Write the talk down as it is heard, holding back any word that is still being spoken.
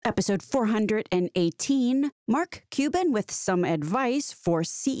Episode 418, Mark Cuban with some advice for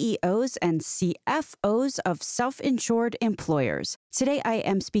CEOs and CFOs of self-insured employers. Today I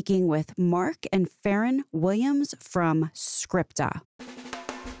am speaking with Mark and Ferrin Williams from Scripta.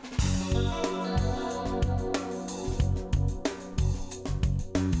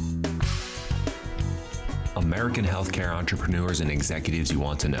 American healthcare entrepreneurs and executives you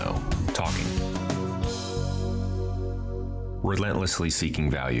want to know. Talking. Relentlessly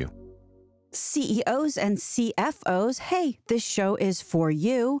seeking value. CEOs and CFOs, hey, this show is for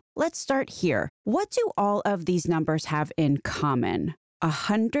you. Let's start here. What do all of these numbers have in common?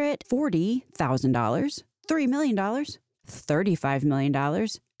 $140,000, $3 million, $35 million,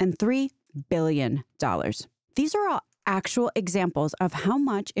 and $3 billion. These are all actual examples of how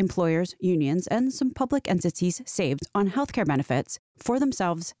much employers, unions, and some public entities saved on healthcare benefits for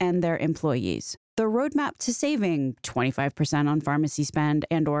themselves and their employees. The roadmap to saving 25% on pharmacy spend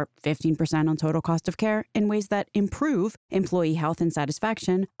and or 15% on total cost of care in ways that improve employee health and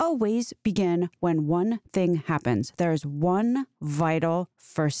satisfaction always begin when one thing happens. There's one vital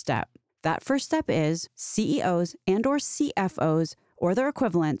first step. That first step is CEOs and or CFOs or their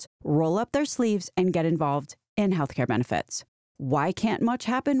equivalents roll up their sleeves and get involved in healthcare benefits. Why can't much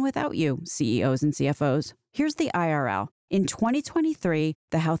happen without you, CEOs and CFOs? Here's the IRL. In 2023,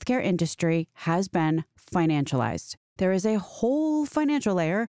 the healthcare industry has been financialized. There is a whole financial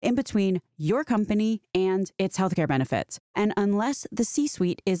layer in between your company and its healthcare benefits. And unless the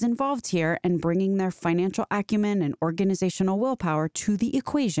C-suite is involved here and bringing their financial acumen and organizational willpower to the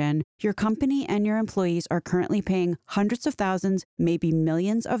equation, your company and your employees are currently paying hundreds of thousands, maybe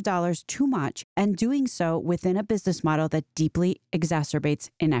millions of dollars too much, and doing so within a business model that deeply exacerbates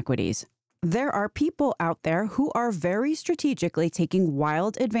inequities. There are people out there who are very strategically taking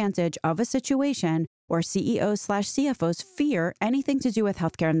wild advantage of a situation where CEOs/CFOs fear anything to do with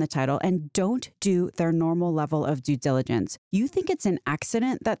healthcare in the title and don't do their normal level of due diligence. You think it's an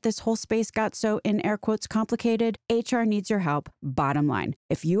accident that this whole space got so, in air quotes, complicated? HR needs your help. Bottom line,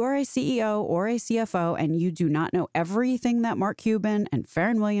 if you are a CEO or a CFO and you do not know everything that Mark Cuban and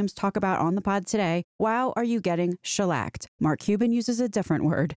Ferrin Williams talk about on the pod today, wow, are you getting shellacked? Mark Cuban uses a different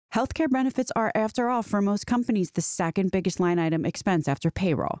word. Healthcare benefits are, after all, for most companies, the second biggest line item expense after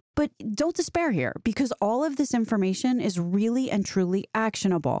payroll. But don't despair here, because all of this information is really and truly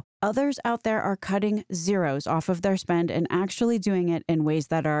actionable. Others out there are cutting zeros off of their spend and actually doing it in ways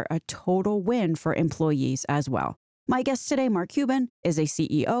that are a total win for employees as well. My guest today, Mark Cuban, is a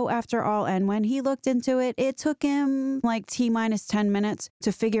CEO after all, and when he looked into it, it took him like T-minus 10 minutes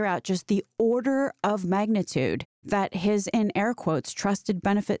to figure out just the order of magnitude that his, in air quotes, trusted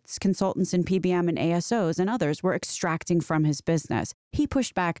benefits consultants in PBM and ASOs and others were extracting from his business. He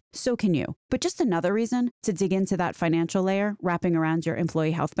pushed back, so can you. But just another reason to dig into that financial layer wrapping around your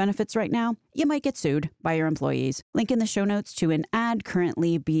employee health benefits right now, you might get sued by your employees. Link in the show notes to an ad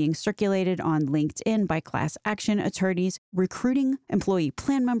currently being circulated on LinkedIn by class action attorneys recruiting employee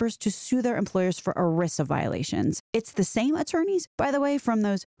plan members to sue their employers for ERISA violations. It's the same attorneys, by the way, from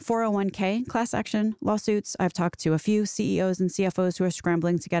those 401k class action lawsuits. I've talked to a few CEOs and CFOs who are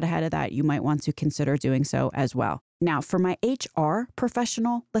scrambling to get ahead of that. You might want to consider doing so as well. Now, for my HR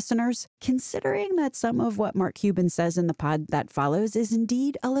professional listeners, considering that some of what Mark Cuban says in the pod that follows is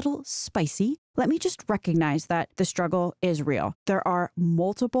indeed a little spicy, let me just recognize that the struggle is real. There are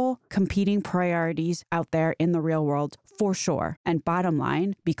multiple competing priorities out there in the real world for sure. And bottom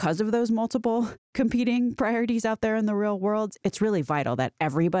line, because of those multiple competing priorities out there in the real world, it's really vital that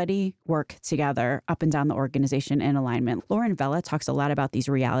everybody work together up and down the organization in alignment. Lauren Vella talks a lot about these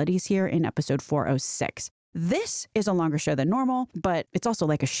realities here in episode 406. This is a longer show than normal, but it's also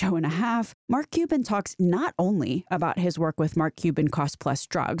like a show and a half. Mark Cuban talks not only about his work with Mark Cuban Cost Plus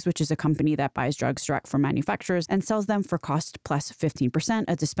Drugs, which is a company that buys drugs direct from manufacturers and sells them for cost plus 15%,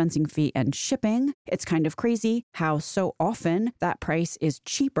 a dispensing fee and shipping. It's kind of crazy how so often that price is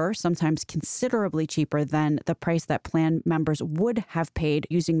cheaper, sometimes considerably cheaper than the price that plan members would have paid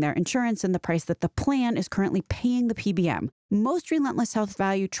using their insurance and the price that the plan is currently paying the PBM. Most Relentless Health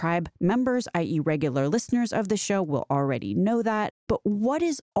Value Tribe members, i.e. regular listeners of the show, will already know that. But what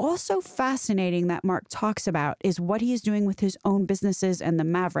is also fascinating that Mark talks about is what he is doing with his own businesses and the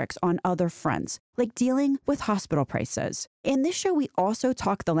Mavericks on other fronts, like dealing with hospital prices. In this show, we also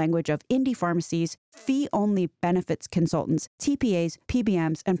talk the language of indie pharmacies, fee-only benefits consultants, TPAs,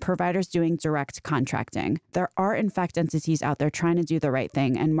 PBMs, and providers doing direct contracting. There are, in fact, entities out there trying to do the right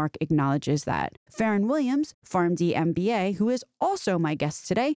thing, and Mark acknowledges that. Ferrin Williams, PharmD MBA, who is also my guest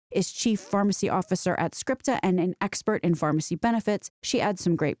today, is Chief Pharmacy Officer at Scripta and an expert in pharmacy benefits, benefits. She adds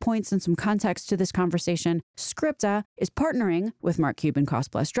some great points and some context to this conversation. Scripta is partnering with Mark Cuban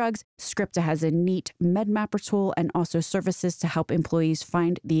Cost Plus Drugs. Scripta has a neat MedMapper tool and also services to help employees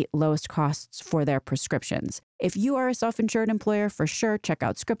find the lowest costs for their prescriptions. If you are a self-insured employer, for sure, check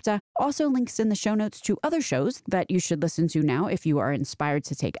out Scripta. Also, links in the show notes to other shows that you should listen to now if you are inspired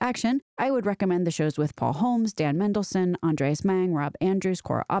to take action. I would recommend the shows with Paul Holmes, Dan Mendelsohn, Andreas Mang, Rob Andrews,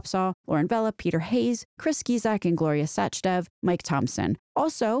 Cora Opsahl, Lauren Vella, Peter Hayes, Chris Gizak, and Gloria Sachdev, Mike Thompson.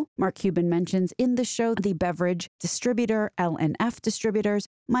 Also, Mark Cuban mentions in the show the beverage distributor, L&F Distributors.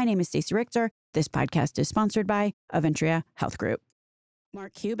 My name is Stacey Richter. This podcast is sponsored by Aventria Health Group.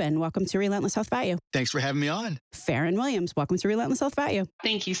 Mark Cuban, welcome to Relentless Health Value. Thanks for having me on. Ferrin Williams, welcome to Relentless Health Value.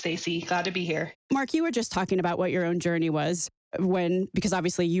 Thank you, Stacey. Glad to be here. Mark, you were just talking about what your own journey was because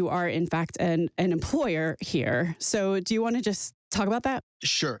obviously you are in fact an employer here. So do you want to just talk about that?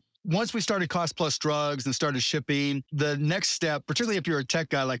 Sure. Once we started Cost Plus Drugs and started shipping, the next step, particularly if you're a tech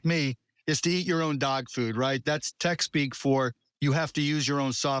guy like me, is to eat your own dog food, right? That's tech speak for you have to use your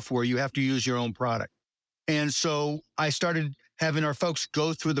own software. You have to use your own product. And so I started having our folks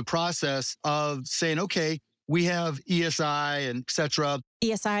go through the process of saying, okay, we have ESI and et cetera.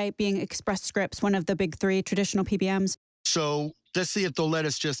 ESI being Express Scripts, one of the big three traditional PBMs. So let's see if they'll let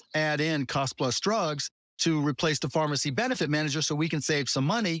us just add in Cost Plus Drugs to replace the pharmacy benefit manager so we can save some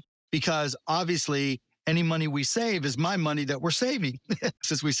money, because obviously any money we save is my money that we're saving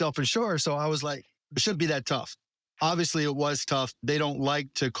since we self-insure. So I was like, it shouldn't be that tough. Obviously it was tough. They don't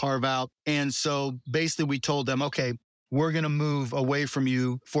like to carve out. And so basically we told them, okay, we're going to move away from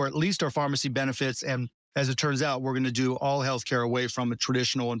you for at least our pharmacy benefits. And as it turns out, we're going to do all healthcare away from a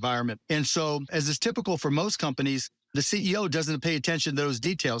traditional environment. And so as is typical for most companies, the CEO doesn't pay attention to those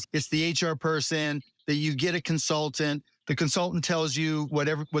details. It's the HR person that you get a consultant. The consultant tells you what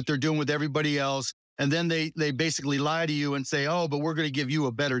they're doing with everybody else. And then they basically lie to you and say, oh, but we're going to give you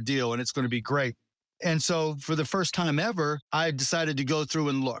a better deal and it's going to be great. And so for the first time ever, I decided to go through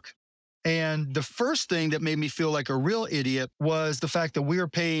and look. And the first thing that made me feel like a real idiot was the fact that we were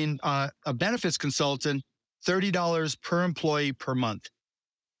paying a benefits consultant $30 per employee per month.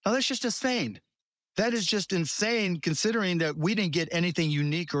 Now, that's just insane. That is just insane considering that we didn't get anything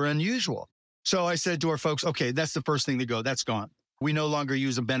unique or unusual. So I said to our folks, okay, that's the first thing to go. That's gone. We no longer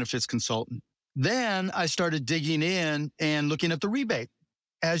use a benefits consultant. Then I started digging in and looking at the rebate.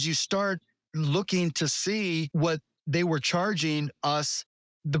 As you start looking to see what they were charging us,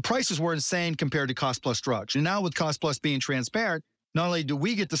 the prices were insane compared to Cost Plus Drugs. And now with Cost Plus being transparent, not only do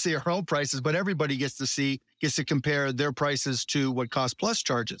we get to see our own prices, but everybody gets to compare their prices to what Cost Plus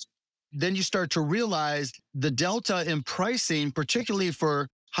charges. Then you start to realize the delta in pricing, particularly for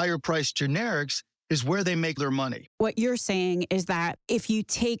higher priced generics, is where they make their money. What you're saying is that if you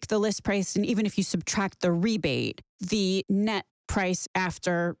take the list price and even if you subtract the rebate, the net price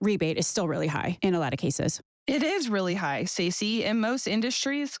after rebate is still really high in a lot of cases. It is really high, Stacey. In most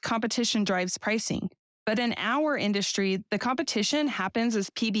industries, competition drives pricing. But in our industry, the competition happens as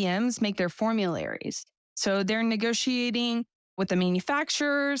PBMs make their formularies. So they're negotiating with the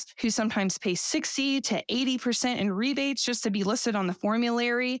manufacturers who sometimes pay 60 to 80% in rebates just to be listed on the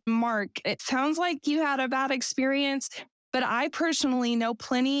formulary. Mark, it sounds like you had a bad experience, but I personally know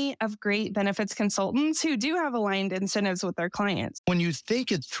plenty of great benefits consultants who do have aligned incentives with their clients. When you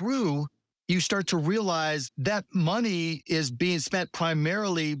think it through, you start to realize that money is being spent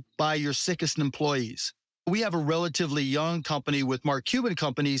primarily by your sickest employees. We have a relatively young company with Mark Cuban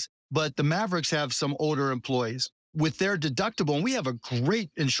companies, but the Mavericks have some older employees. With their deductible, and we have a great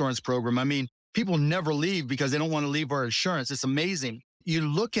insurance program. I mean, people never leave because they don't want to leave our insurance. It's amazing. You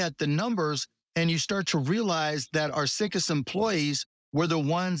look at the numbers and you start to realize that our sickest employees were the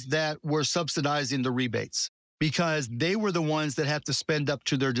ones that were subsidizing the rebates because they were the ones that had to spend up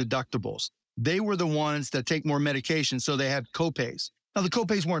to their deductibles. They were the ones that take more medication, so they had copays. Now, the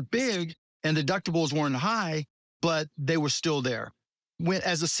copays weren't big and deductibles weren't high, but they were still there.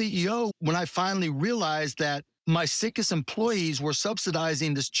 As a CEO, when I finally realized that my sickest employees were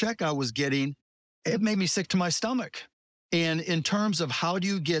subsidizing this check I was getting, it made me sick to my stomach. And in terms of how do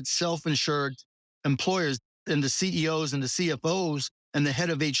you get self-insured employers and the CEOs and the CFOs and the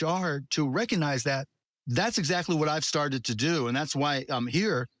head of HR to recognize that, that's exactly what I've started to do. And that's why I'm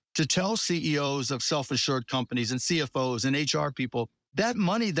here to tell CEOs of self-insured companies and CFOs and HR people, that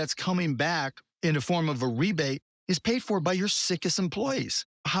money that's coming back in the form of a rebate is paid for by your sickest employees.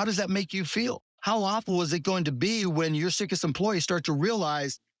 How does that make you feel? How awful is it going to be when your sickest employees start to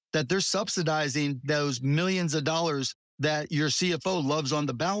realize that they're subsidizing those millions of dollars that your CFO loves on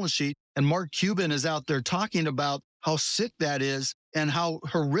the balance sheet? And Mark Cuban is out there talking about how sick that is and how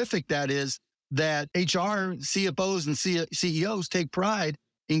horrific that is that HR, CFOs, and CEOs take pride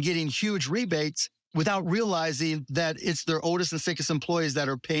in getting huge rebates without realizing that it's their oldest and sickest employees that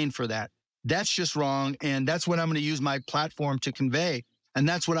are paying for that. That's just wrong. And that's what I'm going to use my platform to convey. And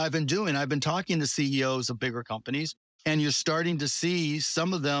that's what I've been doing. I've been talking to CEOs of bigger companies, and you're starting to see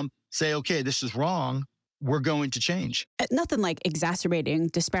some of them say, okay, this is wrong. We're going to change. Nothing like exacerbating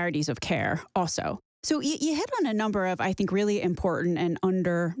disparities of care also. So you hit on a number of, I think, really important and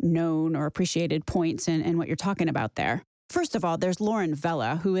under-known or appreciated points in what you're talking about there. First of all, there's Lauren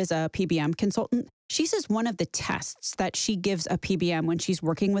Vella, who is a PBM consultant. She says one of the tests that she gives a PBM when she's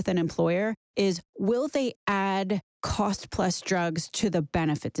working with an employer is, will they add cost plus drugs to the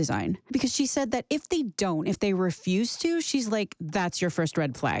benefit design? Because she said that if they don't, if they refuse to, she's like, that's your first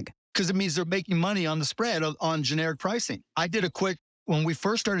red flag. Because it means they're making money on the spread on generic pricing. I did a quick, when we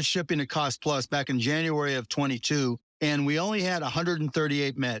first started shipping to Cost Plus back in January of 22, and we only had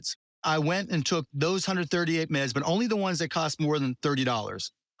 138 meds. I went and took those 138 meds, but only the ones that cost more than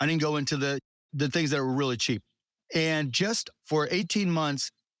 $30. I didn't go into the things that were really cheap. And just for 18 months,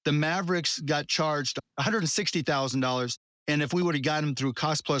 the Mavericks got charged $160,000. And if we would have gotten them through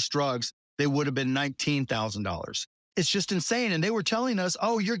Cost Plus drugs, they would have been $19,000. It's just insane. And they were telling us,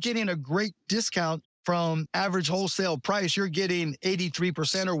 oh, you're getting a great discount from average wholesale price. You're getting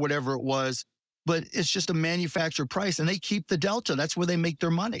 83% or whatever it was, but it's just a manufacturer price, and they keep the delta. That's where they make their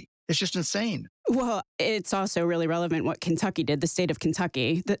money. It's just insane. Well, it's also really relevant what Kentucky did, the state of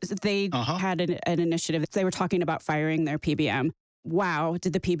Kentucky. They had an initiative. They were talking about firing their PBM. Wow,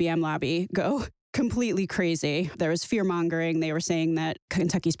 did the PBM lobby go completely crazy. There was fear-mongering. They were saying that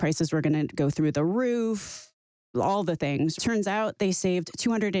Kentucky's prices were going to go through the roof, all the things. Turns out they saved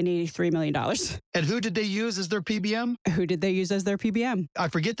 $283 million. And who did they use as their PBM? Who did they use as their PBM? I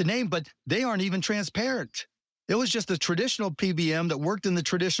forget the name, but they aren't even transparent. It was just the traditional PBM that worked in the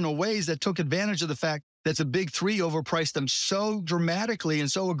traditional ways that took advantage of the fact that the big three overpriced them so dramatically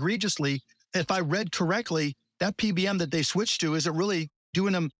and so egregiously. If I read correctly, that PBM that they switched to isn't really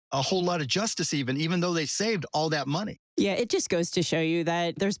doing them a whole lot of justice even though they saved all that money. Yeah, it just goes to show you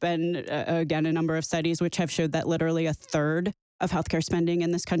that there's been, again, a number of studies which have showed that literally a third of healthcare spending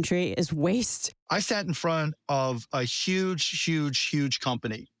in this country is waste. I sat in front of a huge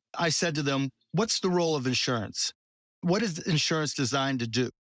company. I said to them, what's the role of insurance? What is insurance designed to do?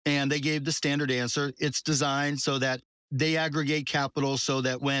 And they gave the standard answer. It's designed so that they aggregate capital so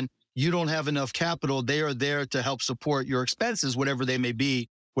that when you don't have enough capital, they are there to help support your expenses, whatever they may be,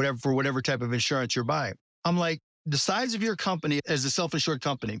 for whatever type of insurance you're buying. I'm like, the size of your company as a self-insured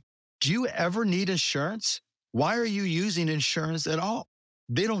company, do you ever need insurance? Why are you using insurance at all?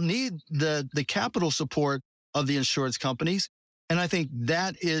 They don't need the capital support of the insurance companies. And I think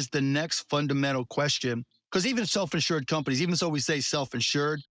that is the next fundamental question, because even self-insured companies, even though we say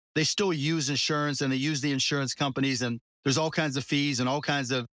self-insured, they still use insurance and they use the insurance companies, and there's all kinds of fees and all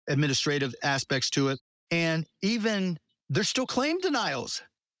kinds of administrative aspects to it. And even there's still claim denials.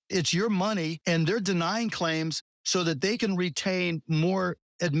 It's your money and they're denying claims so that they can retain more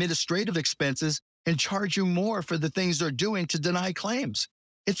administrative expenses and charge you more for the things they're doing to deny claims.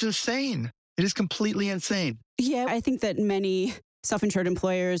 It's insane. It is completely insane. Yeah, I think that many self-insured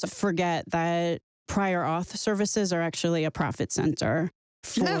employers forget that prior auth services are actually a profit center.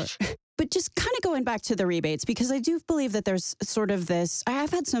 Yes. But just kind of going back to the rebates, because I do believe that there's sort of this, I have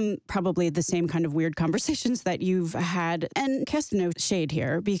had some probably the same kind of weird conversations that you've had, and cast no shade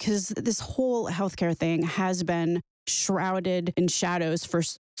here, because this whole healthcare thing has been shrouded in shadows for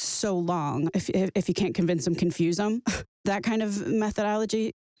so long. If you can't convince them, confuse them, that kind of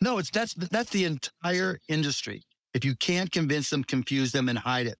methodology. No, that's the entire industry. If you can't convince them, confuse them, and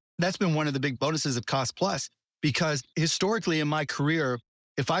hide it. That's been one of the big bonuses of Cost Plus, because historically in my career,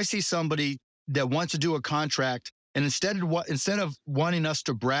 if I see somebody that wants to do a contract, and instead of wanting us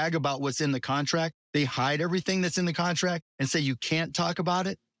to brag about what's in the contract, they hide everything that's in the contract and say you can't talk about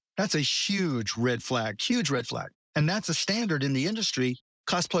it, that's a huge red flag. And that's a standard in the industry.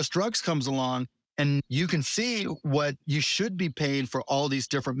 Cost Plus Drugs comes along, and you can see what you should be paying for all these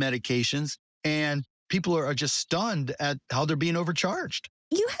different medications, and people are just stunned at how they're being overcharged.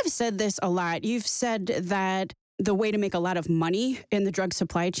 You have said this a lot. You've said that the way to make a lot of money in the drug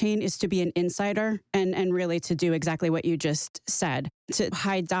supply chain is to be an insider and really to do exactly what you just said, to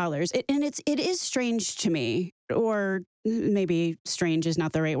hide dollars. It is strange to me, or maybe strange is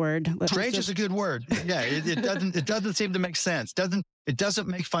not the right word. Strange is a good word. Yeah, it doesn't seem to make sense. It doesn't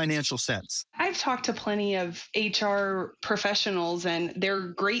make financial sense. I've talked to plenty of HR professionals, and they're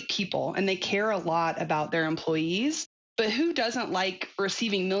great people and they care a lot about their employees. But who doesn't like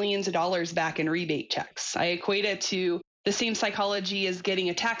receiving millions of dollars back in rebate checks? I equate it to the same psychology as getting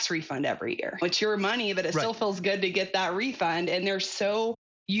a tax refund every year. It's your money, but it still feels good to get that refund. And they're so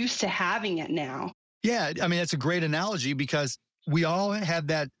used to having it now. Yeah, I mean, that's a great analogy because we all had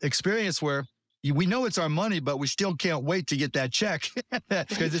that experience where we know it's our money, but we still can't wait to get that check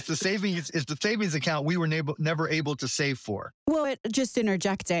because it's the savings account we were never able to save for. Well, just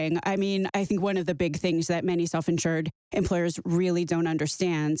interjecting, I mean, I think one of the big things that many self-insured employers really don't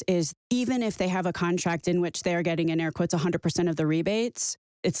understand is even if they have a contract in which they're getting, in air quotes, 100% of the rebates,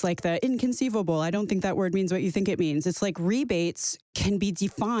 it's like the inconceivable. I don't think that word means what you think it means. It's like rebates can be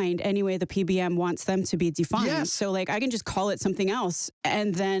defined any way the PBM wants them to be defined. Yes. So like I can just call it something else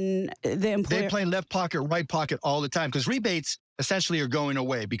and then the employer... They play left pocket, right pocket all the time because rebates essentially are going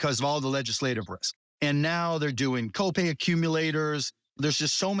away because of all the legislative risk. And now they're doing copay accumulators. There's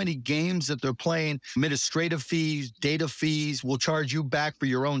just so many games that they're playing. Administrative fees, data fees, will charge you back for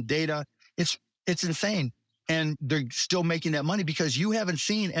your own data. It's insane. And they're still making that money because you haven't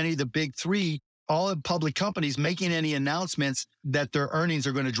seen any of the big three, all the public companies making any announcements that their earnings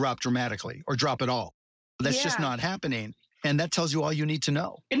are going to drop dramatically or drop at all. That's just not happening. And that tells you all you need to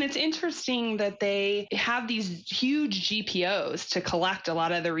know. And it's interesting that they have these huge GPOs to collect a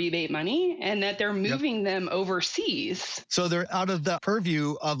lot of the rebate money and that they're moving them overseas. So they're out of the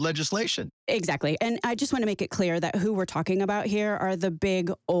purview of legislation. Exactly. And I just want to make it clear that who we're talking about here are the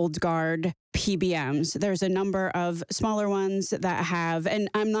big old guard PBMs. There's a number of smaller ones that have, and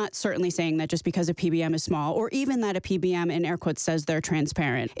I'm not certainly saying that just because a PBM is small or even that a PBM in air quotes says they're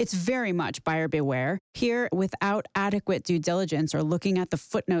transparent. It's very much buyer beware. Here, without adequate due diligence or looking at the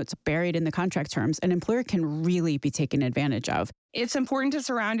footnotes buried in the contract terms, an employer can really be taken advantage of. It's important to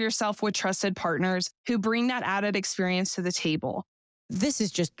surround yourself with trusted partners who bring that added experience to the table. This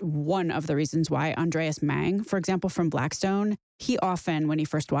is just one of the reasons why Andreas Mang, for example, from Blackstone, he often, when he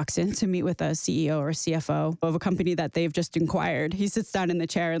first walks in to meet with a CEO or CFO of a company that they've just acquired, he sits down in the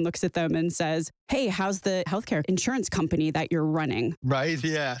chair and looks at them and says, hey, how's the healthcare insurance company that you're running? Right,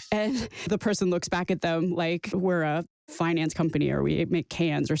 yeah. And the person looks back at them like we're a finance company or we make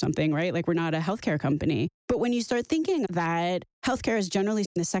cans or something, right? Like we're not a healthcare company. But when you start thinking that healthcare is generally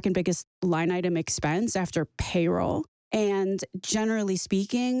the second biggest line item expense after payroll, and generally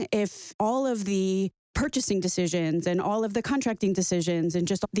speaking, if all of the purchasing decisions and all of the contracting decisions and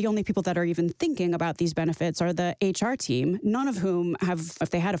just the only people that are even thinking about these benefits are the HR team, none of whom have, if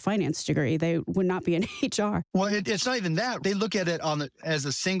they had a finance degree, they would not be in HR. Well, it's not even that. They look at it as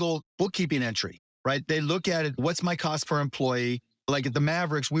a single bookkeeping entry, right? They look at it, what's my cost per employee? Like at the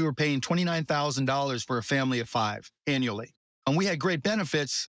Mavericks, we were paying $29,000 for a family of 5 annually. And we had great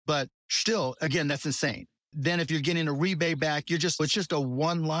benefits, but still, again, that's insane. Then if you're getting a rebate back, it's just a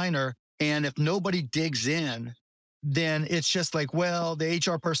one-liner. And if nobody digs in, then it's just like, well, the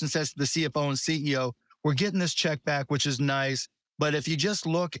HR person says to the CFO and CEO, we're getting this check back, which is nice. But if you just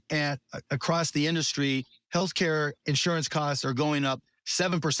look at across the industry, healthcare insurance costs are going up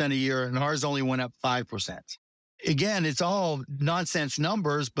 7% a year and ours only went up 5%. Again, it's all nonsense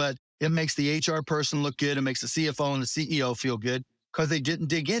numbers, but it makes the HR person look good. It makes the CFO and the CEO feel good because they didn't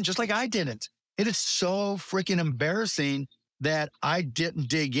dig in, just like I didn't. It is so freaking embarrassing that I didn't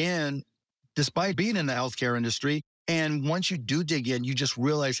dig in despite being in the healthcare industry. And once you do dig in, you just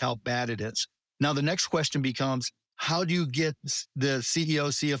realize how bad it is. Now, the next question becomes, how do you get the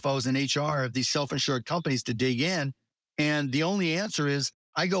CEOs, CFOs, and HR of these self-insured companies to dig in? And the only answer is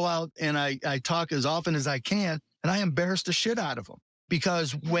I go out and I talk as often as I can, and I embarrass the shit out of them.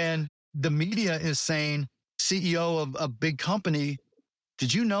 Because when the media is saying, CEO of a big company,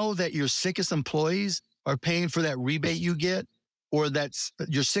 did you know that your sickest employees are paying for that rebate you get? Or that's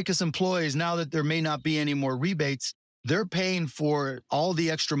your sickest employees, now that there may not be any more rebates, they're paying for all the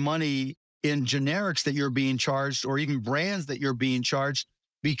extra money in generics that you're being charged or even brands that you're being charged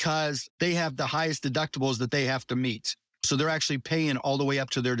because they have the highest deductibles that they have to meet. So they're actually paying all the way up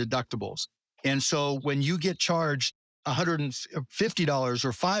to their deductibles. And so when you get charged $150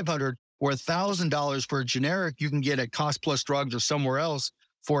 or $500 or $1,000 for a generic, you can get at Cost Plus Drugs or somewhere else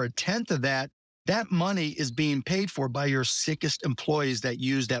for 1/10 of that. That money is being paid for by your sickest employees that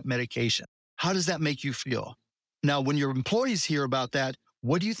use that medication. How does that make you feel? Now, when your employees hear about that,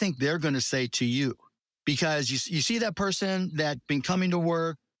 what do you think they're going to say to you? Because you see that person that's been coming to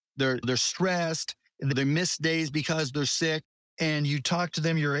work, they're stressed, and they miss days because they're sick, and you talk to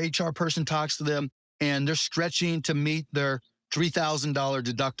them, your HR person talks to them, and they're stretching to meet their $3,000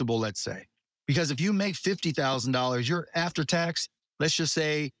 deductible, let's say. Because if you make $50,000, your after tax, let's just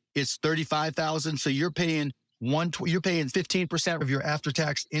say it's $35,000, so you're paying 15% of your after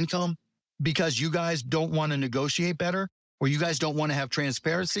tax income because you guys don't want to negotiate better or you guys don't want to have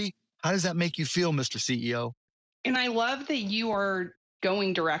transparency. How does that make you feel, Mr. CEO? And I love that you are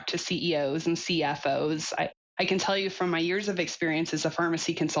going direct to CEOs and CFOs. I can tell you from my years of experience as a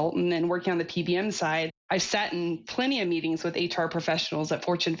pharmacy consultant and working on the PBM side, I've sat in plenty of meetings with HR professionals at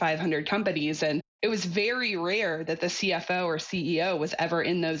Fortune 500 companies, and it was very rare that the CFO or CEO was ever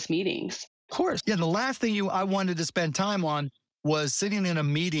in those meetings. Of course. Yeah, the last thing I wanted to spend time on was sitting in a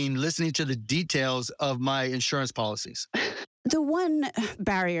meeting, listening to the details of my insurance policies. The one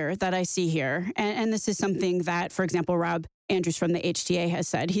barrier that I see here, and this is something that, for example, Rob Andrews from the HTA has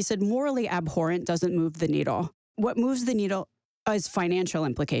said, he said morally abhorrent doesn't move the needle. What moves the needle is financial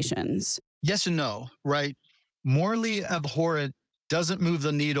implications. Yes and no, right? Morally abhorrent doesn't move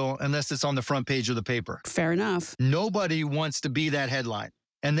the needle unless it's on the front page of the paper. Fair enough. Nobody wants to be that headline.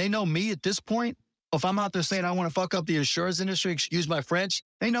 And they know me at this point. If I'm out there saying I want to fuck up the insurance industry, excuse my French,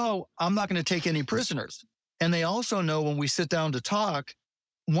 they know I'm not going to take any prisoners. And they also know when we sit down to talk,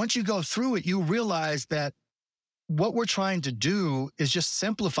 once you go through it, you realize that what we're trying to do is just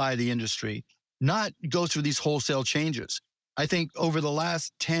simplify the industry, not go through these wholesale changes. I think over the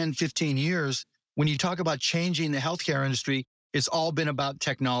last 10, 15 years, when you talk about changing the healthcare industry, it's all been about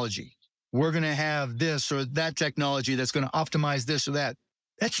technology. We're going to have this or that technology that's going to optimize this or that.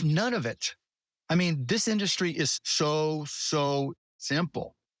 That's none of it. I mean, this industry is so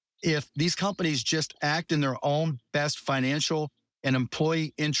simple. If these companies just act in their own best financial and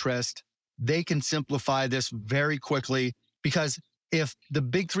employee interest, they can simplify this very quickly, because if the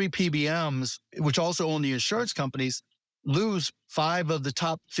big three PBMs, which also own the insurance companies, lose 5 of the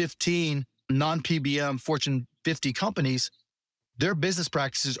top 15 non-PBM Fortune 50 companies, their business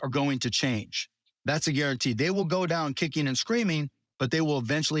practices are going to change. That's a guarantee. They will go down kicking and screaming, but they will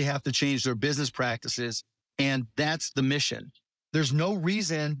eventually have to change their business practices. And that's the mission. There's no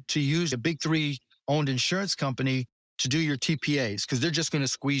reason to use a big three owned insurance company to do your TPAs, because they're just going to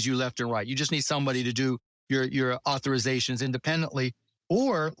squeeze you left and right. You just need somebody to do your authorizations independently.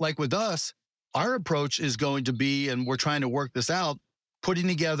 Or like with us, our approach is going to be, and we're trying to work this out, putting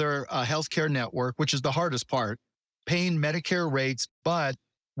together a healthcare network, which is the hardest part, paying Medicare rates. But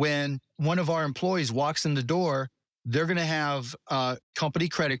when one of our employees walks in the door, they're going to have a company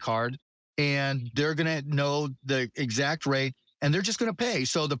credit card and they're going to know the exact rate and they're just going to pay.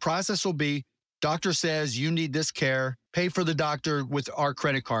 So the process will be, doctor says you need this care, pay for the doctor with our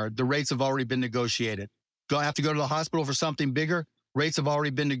credit card. The rates have already been negotiated. Have to go to the hospital for something bigger, rates have already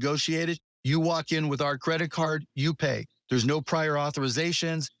been negotiated. You walk in with our credit card, you pay. There's no prior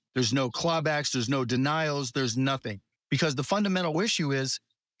authorizations, there's no clawbacks, there's no denials, there's nothing. Because the fundamental issue is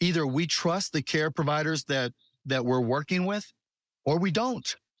either we trust the care providers that we're working with, or we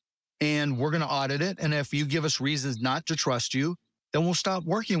don't. And we're going to audit it. And if you give us reasons not to trust you, then we'll stop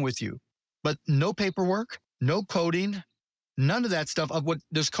working with you. But no paperwork, no coding, none of that stuff.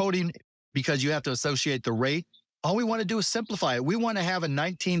 There's coding because you have to associate the rate. All we want to do is simplify it. We want to have a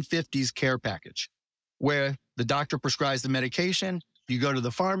 1950s care package where the doctor prescribes the medication, you go to the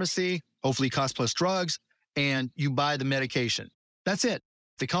pharmacy, hopefully cost plus drugs, and you buy the medication. That's it.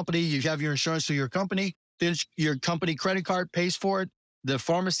 The company, you have your insurance through your company, then your company credit card pays for it. The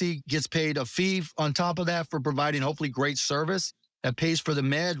pharmacy gets paid a fee on top of that for providing hopefully great service that pays for the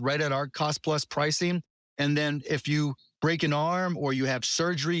med right at our cost plus pricing. And then if you break an arm or you have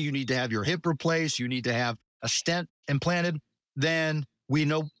surgery, you need to have your hip replaced, you need to have a stent implanted, then we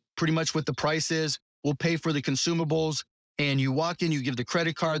know pretty much what the price is. We'll pay for the consumables, and you walk in, you give the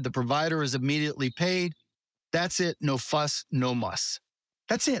credit card, the provider is immediately paid. That's it. No fuss, no muss.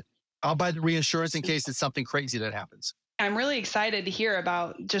 That's it. I'll buy the reinsurance in case it's something crazy that happens. I'm really excited to hear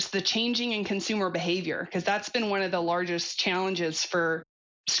about just the changing in consumer behavior, because that's been one of the largest challenges for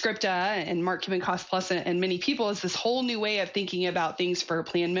Scripta and Mark Cuban Cost Plus and many people, is this whole new way of thinking about things for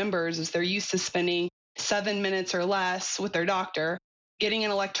plan members. Is they're used to spending 7 minutes or less with their doctor, getting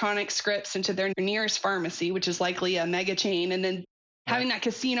an electronic scripts into their nearest pharmacy, which is likely a mega chain, and then having that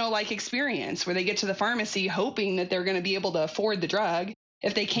casino-like experience where they get to the pharmacy hoping that they're going to be able to afford the drug.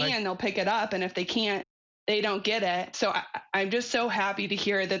 If they can, they'll pick it up. And if they can't, they don't get it. So I'm just so happy to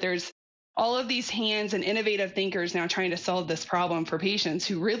hear that there's all of these hands and innovative thinkers now trying to solve this problem for patients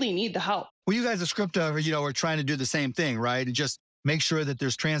who really need the help. Well, you guys at Scripta, are trying to do the same thing, right? And just make sure that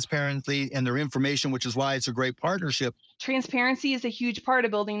there's transparency in their information, which is why it's a great partnership. Transparency is a huge part of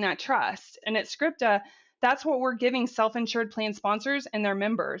building that trust. And at Scripta, that's what we're giving self-insured plan sponsors and their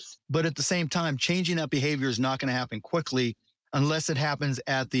members. But at the same time, changing that behavior is not going to happen quickly unless it happens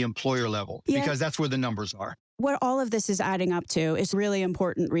at the employer level, because that's where the numbers are. What all of this is adding up to is really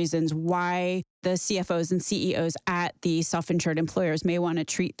important reasons why the CFOs and CEOs at the self-insured employers may want to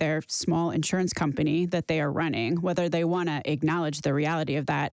treat their small insurance company that they are running, whether they want to acknowledge the reality of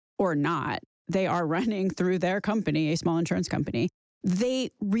that or not, they are running through their company, a small insurance company, they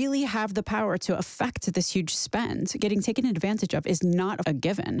really have the power to affect this huge spend. Getting taken advantage of is not a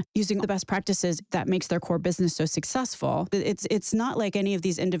given. Using the best practices that makes their core business so successful, it's not like any of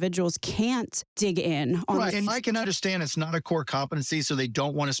these individuals can't dig in on. Right, and I can understand it's not a core competency, so they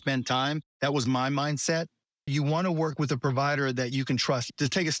don't want to spend time. That was my mindset. You want to work with a provider that you can trust. To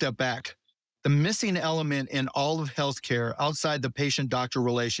take a step back, the missing element in all of healthcare outside the patient-doctor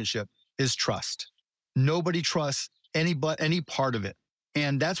relationship is trust. Nobody trusts any part of it.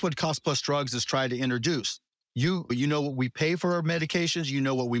 And that's what Cost Plus Drugs is trying to introduce. You know what we pay for our medications, you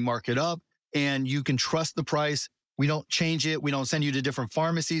know what we mark it up, and you can trust the price. We don't change it. We don't send you to different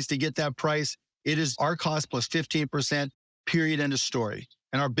pharmacies to get that price. It is our cost plus 15%, period, end of story.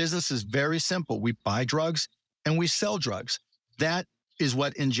 And our business is very simple. We buy drugs and we sell drugs. That is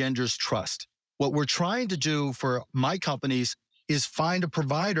what engenders trust. What we're trying to do for my companies is find a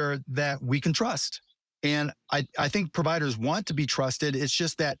provider that we can trust. And I think providers want to be trusted. It's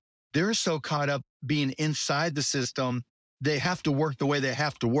just that they're so caught up being inside the system, they have to work the way they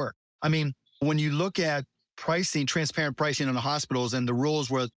have to work. I mean, when you look at pricing, transparent pricing in the hospitals and the rules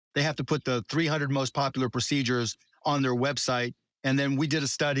where they have to put the 300 most popular procedures on their website. And then we did a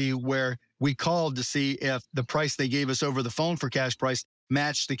study where we called to see if the price they gave us over the phone for cash price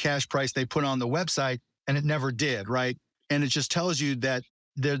matched the cash price they put on the website, and it never did, right? And it just tells you that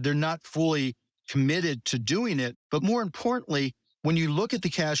they're not fully committed to doing it. But more importantly, when you look at the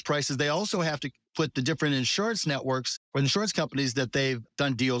cash prices, they also have to put the different insurance networks or insurance companies that they've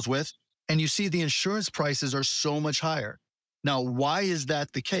done deals with, and you see the insurance prices are so much higher. Now, why is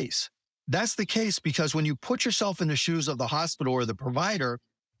that the case? That's the case because when you put yourself in the shoes of the hospital or the provider,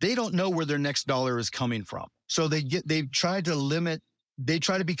 they don't know where their next dollar is coming from. So they try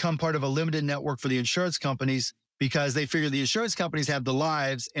to become part of a limited network for the insurance companies because they figure the insurance companies have the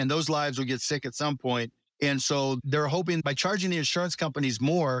lives and those lives will get sick at some point. And so they're hoping by charging the insurance companies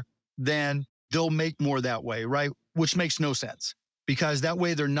more, then they'll make more that way, right? Which makes no sense because that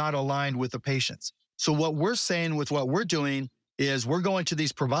way they're not aligned with the patients. So what we're saying with what we're doing is we're going to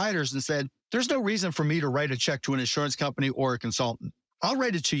these providers and said, there's no reason for me to write a check to an insurance company or a consultant. I'll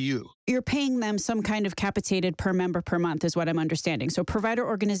write it to you. You're paying them some kind of capitated per member per month is what I'm understanding. So provider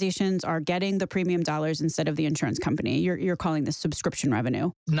organizations are getting the premium dollars instead of the insurance company. You're calling this subscription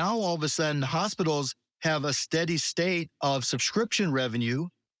revenue. Now, all of a sudden, hospitals have a steady state of subscription revenue.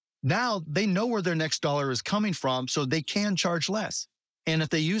 Now they know where their next dollar is coming from, so they can charge less. And if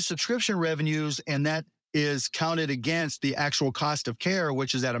they use subscription revenues and that is counted against the actual cost of care,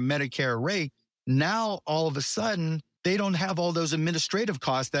 which is at a Medicare rate, now all of a sudden, they don't have all those administrative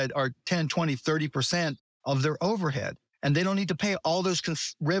costs that are 10, 20, 30% of their overhead. And they don't need to pay all those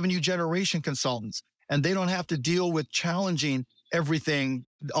revenue generation consultants. And they don't have to deal with challenging everything,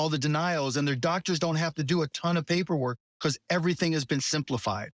 all the denials. And their doctors don't have to do a ton of paperwork because everything has been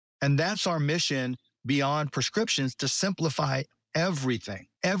simplified. And that's our mission beyond prescriptions, to simplify everything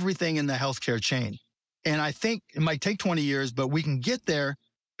in the healthcare chain. And I think it might take 20 years, but we can get there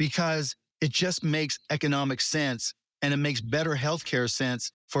because it just makes economic sense. And it makes better healthcare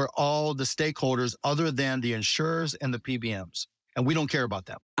sense for all the stakeholders other than the insurers and the PBMs. And we don't care about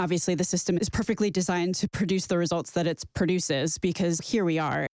them. Obviously, the system is perfectly designed to produce the results that it produces because here we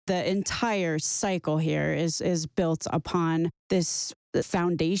are. The entire cycle here is built upon this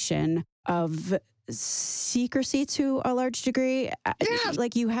foundation of secrecy to a large degree. Yeah.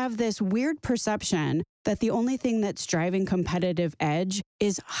 Like you have this weird perception that the only thing that's driving competitive edge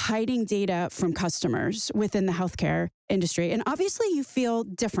is hiding data from customers within the healthcare industry. And obviously you feel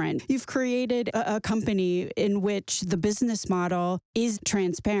different. You've created a company in which the business model is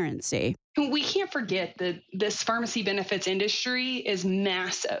transparency. We can't forget that this pharmacy benefits industry is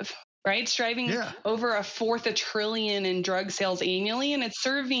massive. Right? It's driving over $1/4 trillion in drug sales annually, and it's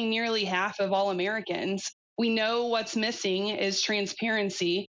serving nearly half of all Americans. We know what's missing is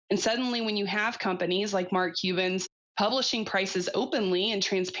transparency. And suddenly when you have companies like Mark Cuban's publishing prices openly and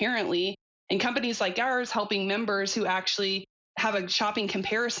transparently, and companies like ours helping members who actually have a shopping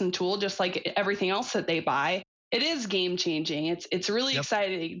comparison tool, just like everything else that they buy, it is game changing. It's really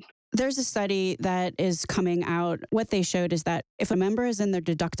exciting. There's a study that is coming out. What they showed is that if a member is in their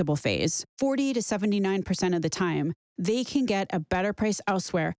deductible phase, 40 to 79% of the time, they can get a better price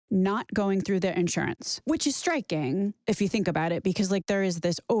elsewhere, not going through their insurance, which is striking if you think about it, because like there is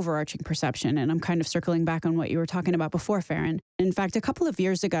this overarching perception. And I'm kind of circling back on what you were talking about before, Ferrin. In fact, a couple of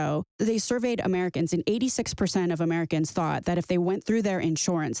years ago, they surveyed Americans and 86% of Americans thought that if they went through their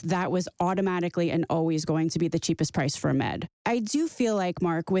insurance, that was automatically and always going to be the cheapest price for a med. I do feel like,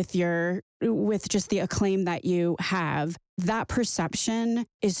 Mark, with just the acclaim that you have, that perception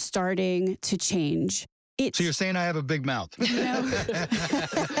is starting to change. So you're saying I have a big mouth, you know,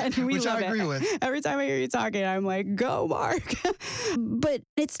 and we which love I agree it. with. Every time I hear you talking, I'm like, go, Mark. But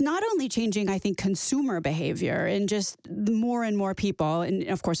it's not only changing, I think, consumer behavior and just more and more people. And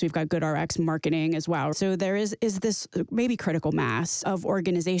of course, we've got good RX marketing as well. So there is this maybe critical mass of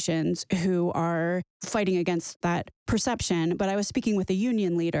organizations who are fighting against that perception. But I was speaking with a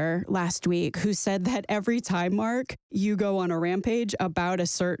union leader last week who said that every time, Mark, you go on a rampage about a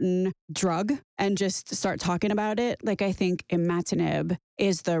certain drug and just start talking about it, like I think imatinib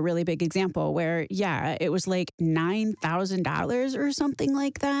is the really big example where, yeah, it was like $9,000 or something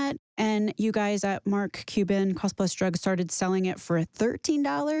like that. And you guys at Mark Cuban Cost Plus Drug started selling it for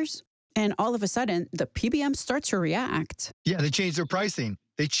 $13. And all of a sudden, the PBM starts to react. Yeah, they changed their pricing.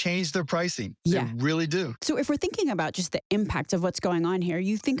 They changed their pricing. Yeah. They really do. So if we're thinking about just the impact of what's going on here,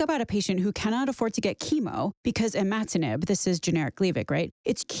 you think about a patient who cannot afford to get chemo because imatinib, this is generic Gleevec, right?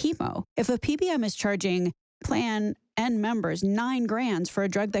 It's chemo. If a PBM is charging plan and members $9,000 for a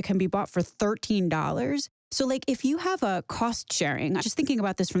drug that can be bought for $13, so like if you have a cost sharing, just thinking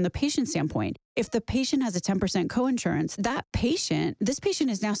about this from the patient standpoint, if the patient has a 10% coinsurance, this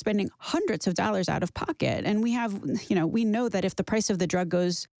patient is now spending hundreds of dollars out of pocket. And we know that if the price of the drug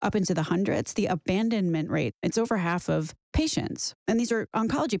goes up into the hundreds, the abandonment rate, it's over half of patients. And these are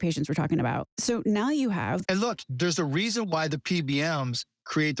oncology patients we're talking about. So now you have. And look, there's a reason why the PBMs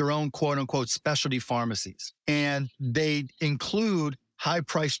create their own quote unquote specialty pharmacies. And they include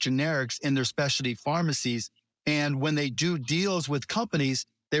high-priced generics in their specialty pharmacies. And when they do deals with companies,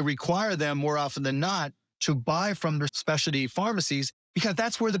 they require them more often than not to buy from their specialty pharmacies because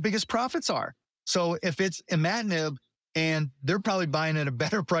that's where the biggest profits are. So if it's imatinib and they're probably buying at a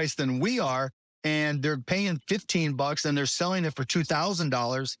better price than we are, and they're paying $15 and they're selling it for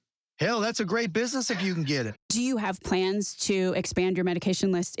 $2,000, hell, that's a great business if you can get it. Do you have plans to expand your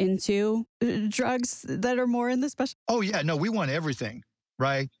medication list into drugs that are more in the special? Oh, yeah. No, we want everything,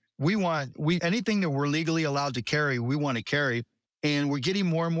 right? Anything that we're legally allowed to carry, we want to carry. And we're getting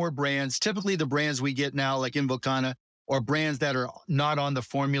more and more brands. Typically, the brands we get now, like Invokana, are brands that are not on the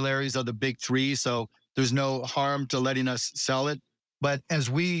formularies of the big three. So there's no harm to letting us sell it. But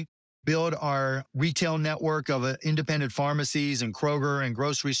as we build our retail network of independent pharmacies and Kroger and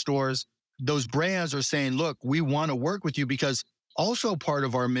grocery stores, those brands are saying, look, we want to work with you because also part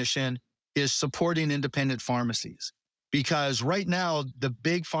of our mission is supporting independent pharmacies. Because right now, the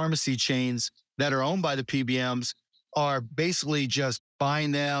big pharmacy chains that are owned by the PBMs are basically just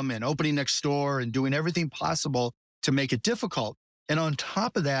buying them and opening next door and doing everything possible to make it difficult. And on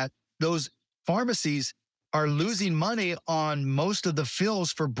top of that, those pharmacies are losing money on most of the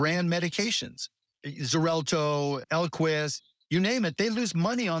fills for brand medications. Xarelto, Eliquis, you name it, they lose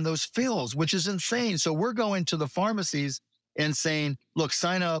money on those fills, which is insane. So we're going to the pharmacies and saying, look,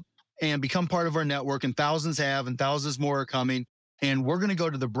 sign up and become part of our network. And thousands have, and thousands more are coming. And we're going to go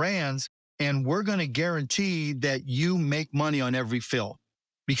to the brands and we're going to guarantee that you make money on every fill.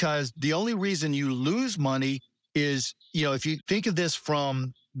 Because the only reason you lose money is, if you think of this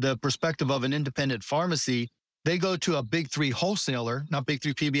from the perspective of an independent pharmacy, they go to a big three wholesaler, not big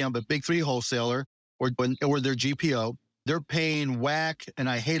three PBM, but big three wholesaler or their GPO. They're paying WAC, and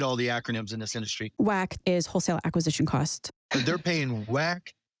I hate all the acronyms in this industry. WAC is wholesale acquisition cost. They're paying WAC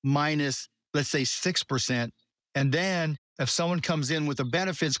minus, let's say, 6%. And then if someone comes in with a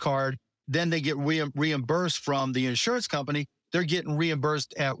benefits card, then they get reimbursed from the insurance company. They're getting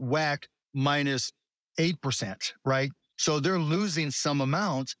reimbursed at WAC minus 8%, right? So they're losing some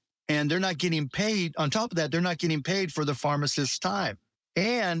amount and they're not getting paid. On top of that, they're not getting paid for the pharmacist's time.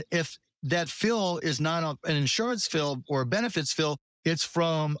 And if that fill is not an insurance fill or a benefits fill, it's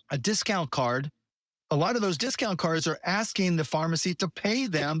from a discount card. A lot of those discount cards are asking the pharmacy to pay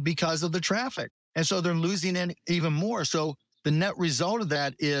them because of the traffic. And so they're losing in even more. So the net result of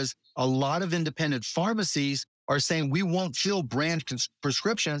that is a lot of independent pharmacies are saying we won't fill brand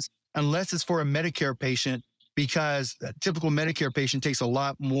prescriptions unless it's for a Medicare patient, because a typical Medicare patient takes a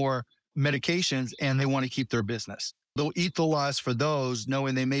lot more medications and they want to keep their business. They'll eat the loss for those,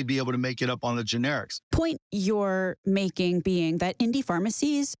 knowing they may be able to make it up on the generics. Point you're making being that indie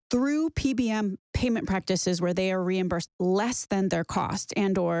pharmacies, through PBM payment practices where they are reimbursed less than their cost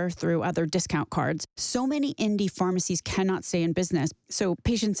and or through other discount cards, so many indie pharmacies cannot stay in business. So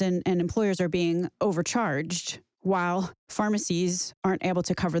patients and employers are being overcharged while pharmacies aren't able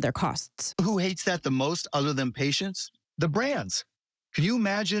to cover their costs. Who hates that the most other than patients? The brands. Can you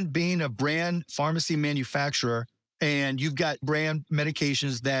imagine being a brand pharmacy manufacturer and you've got brand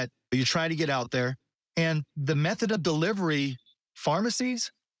medications that you're trying to get out there, and the method of delivery,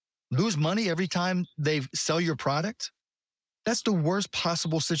 pharmacies lose money every time they sell your product? That's the worst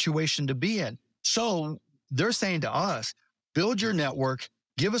possible situation to be in. So they're saying to us, build your network,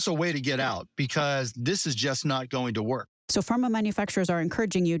 give us a way to get out, because this is just not going to work. So pharma manufacturers are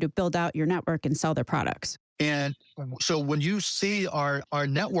encouraging you to build out your network and sell their products. And so when you see our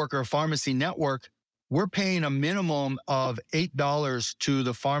network, our pharmacy network, we're paying a minimum of $8 to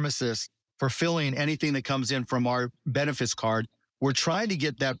the pharmacist for filling anything that comes in from our benefits card. We're trying to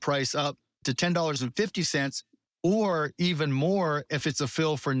get that price up to $10.50 or even more if it's a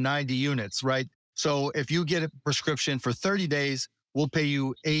fill for 90 units, right? So if you get a prescription for 30 days, we'll pay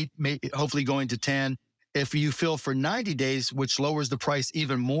you 8, hopefully going to 10. If you fill for 90 days, which lowers the price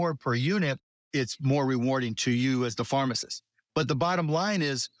even more per unit, it's more rewarding to you as the pharmacist. But the bottom line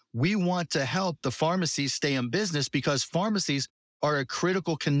is we want to help the pharmacies stay in business, because pharmacies are a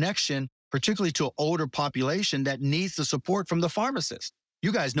critical connection, particularly to an older population that needs the support from the pharmacist.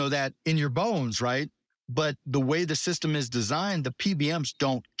 You guys know that in your bones, right? But the way the system is designed, the PBMs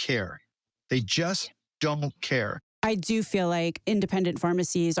don't care. They just don't care. I do feel like independent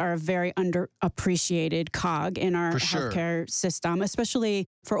pharmacies are a very underappreciated cog in our healthcare system, especially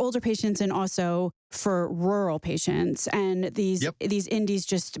for older patients and also for rural patients. And these indies,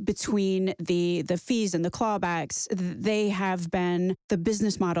 just between the fees and the clawbacks, they have been, the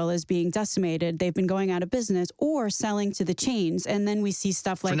business model is being decimated. They've been going out of business or selling to the chains. And then we see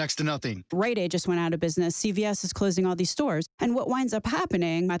stuff like for next to nothing. Rite Aid just went out of business. CVS is closing all these stores. And what winds up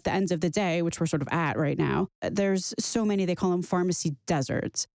happening at the end of the day, which we're sort of at right now, there's so many, they call them pharmacy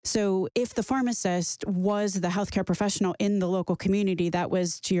deserts. So if the pharmacist was the healthcare professional in the local community that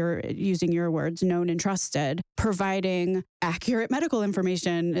was, using your words, known and trusted, providing accurate medical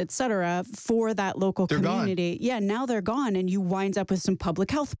information, et cetera, for that local community. Yeah, now they're gone, and you wind up with some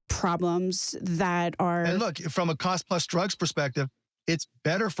public health problems that are... And look, from a cost plus drugs perspective, it's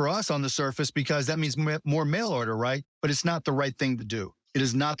better for us on the surface because that means more mail order, right? But it's not the right thing to do. It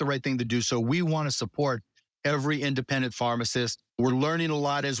is not the right thing to do. So we want to support every independent pharmacist. We're learning a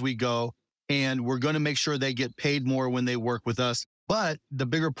lot as we go, and we're going to make sure they get paid more when they work with us. But the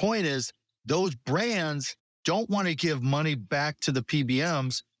bigger point is those brands don't want to give money back to the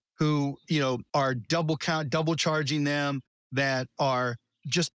PBMs who, are double charging them, that are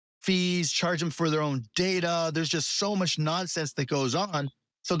just fees, charge them for their own data. There's just so much nonsense that goes on.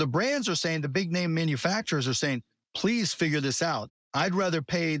 So the brands are saying, the big name manufacturers are saying, please figure this out. I'd rather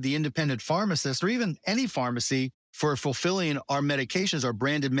pay the independent pharmacist or even any pharmacy for fulfilling our medications, our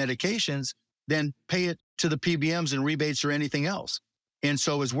branded medications, than pay it to the PBMs and rebates or anything else. And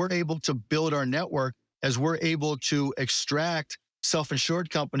so as we're able to build our network, as we're able to extract self-insured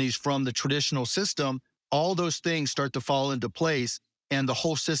companies from the traditional system, all those things start to fall into place and the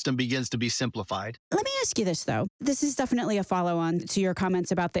whole system begins to be simplified. Let me ask you this, though. This is definitely a follow-on to your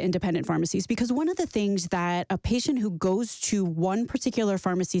comments about the independent pharmacies, because one of the things that a patient who goes to one particular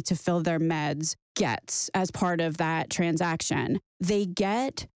pharmacy to fill their meds gets as part of that transaction, they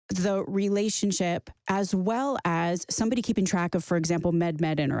get the relationship as well as somebody keeping track of, for example, med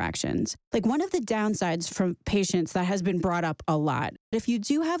interactions. Like, one of the downsides from patients that has been brought up a lot, if you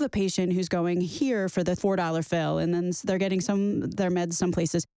do have a patient who's going here for the $4 fill and then they're getting their meds some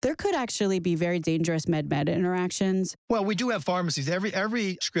places, there could actually be very dangerous med interactions. Well, we do have pharmacies.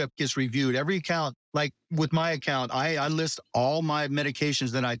 Every script gets reviewed. Every account, like with my account, I list all my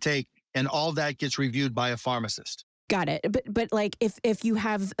medications that I take, and all that gets reviewed by a pharmacist. Got it. But like if you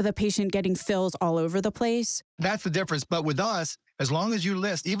have the patient getting fills all over the place. That's the difference. But with us, as long as you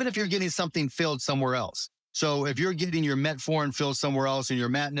list, even if you're getting something filled somewhere else. So if you're getting your metformin filled somewhere else and your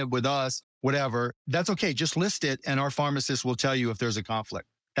imatinib with us, whatever, that's okay. Just list it and our pharmacist will tell you if there's a conflict.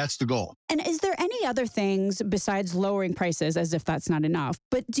 That's the goal. And is there any other things besides lowering prices, as if that's not enough,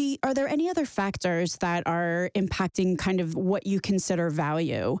 but are there any other factors that are impacting kind of what you consider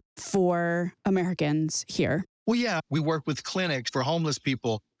value for Americans here? Well, yeah, we work with clinics for homeless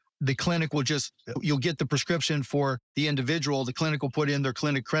people. The clinic you'll get the prescription for the individual. The clinic will put in their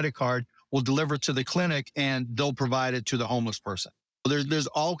clinic credit card, will deliver it to the clinic, and they'll provide it to the homeless person. There's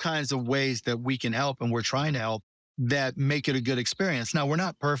all kinds of ways that we can help, and we're trying to help, that make it a good experience. Now, we're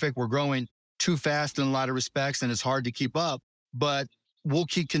not perfect. We're growing too fast in a lot of respects, and it's hard to keep up, but we'll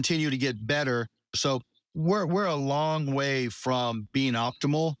continue to get better. So we're a long way from being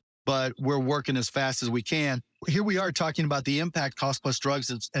optimal, but we're working as fast as we can. Here we are talking about the impact cost plus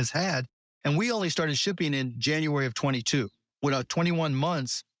drugs has had, and we only started shipping in January of 22. With 21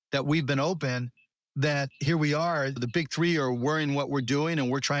 months that we've been open, that here we are, the big three are worrying what we're doing, and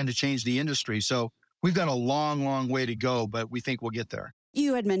we're trying to change the industry. So we've got a long, long way to go, but we think we'll get there.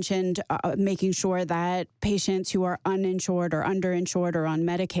 You had mentioned making sure that patients who are uninsured or underinsured or on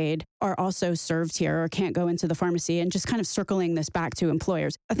Medicaid are also served here or can't go into the pharmacy, and just kind of circling this back to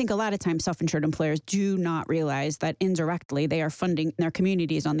employers. I think a lot of times self-insured employers do not realize that indirectly they are funding their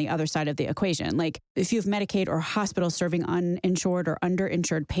communities on the other side of the equation. Like if you have Medicaid or hospitals serving uninsured or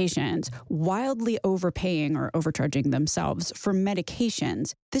underinsured patients, wildly overpaying or overcharging themselves for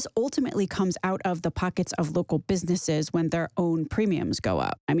medications, this ultimately comes out of the pockets of local businesses when their own premiums go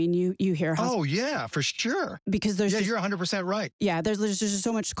up. I mean, you hear Oh, yeah, for sure. because there's You're 100% right. yeah, there's just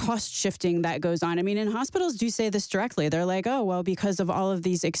so much cost shifting that goes on. I mean, and hospitals do say this directly. They're like, oh, well, because of all of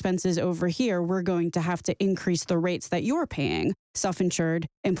these expenses over here, we're going to have to increase the rates that you're paying, self-insured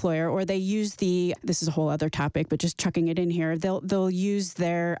employer. Or they use this is a whole other topic, but just chucking it in here, they'll use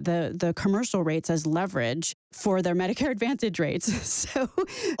the commercial rates as leverage for their Medicare Advantage rates. So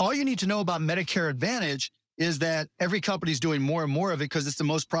All you need to know about Medicare Advantage is that every company's doing more and more of it because it's the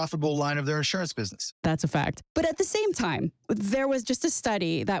most profitable line of their insurance business. that's a fact. But at the same time, there was just a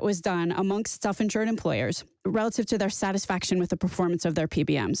study that was done amongst self-insured employers relative to their satisfaction with the performance of their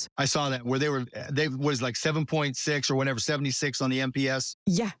PBMs. I saw that where they was like 7.6 or whatever, 76 on the MPS.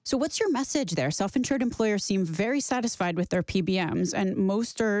 Yeah. So what's your message there? Self-insured employers seem very satisfied with their PBMs, and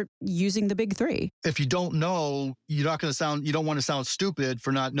most are using the big three. If you don't know, you don't want to sound stupid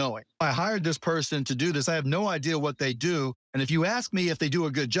for not knowing. I hired this person to do this. I have no idea what they do. And if you ask me if they do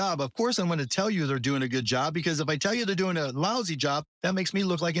a good job, of course I'm going to tell you they're doing a good job, because if I tell you they're doing a lousy job, that makes me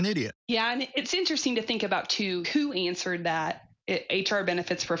look like an idiot. Yeah, and it's interesting to think about too, who answered that. HR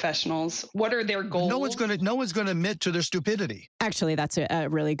benefits professionals. What are their goals? No one's going to admit to their stupidity. Actually, that's a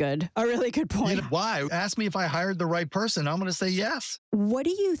really good point. You know, why? Ask me if I hired the right person. I'm going to say yes. What do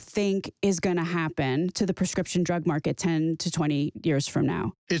you think is going to happen to the prescription drug market 10 to 20 years from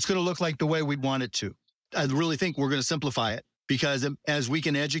now? It's going to look like the way we'd want it to. I really think we're going to simplify it, because as we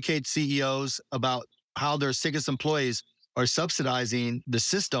can educate CEOs about how their sickest employees are subsidizing the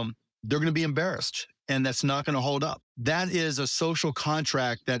system, they're going to be embarrassed, and that's not going to hold up. That is a social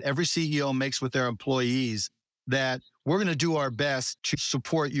contract that every CEO makes with their employees, that we're going to do our best to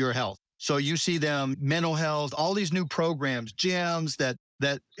support your health. So you see them, mental health, all these new programs, gyms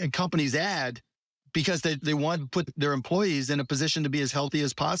that companies add because they want to put their employees in a position to be as healthy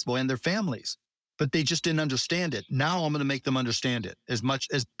as possible, and their families. But they just didn't understand it. Now I'm going to make them understand it as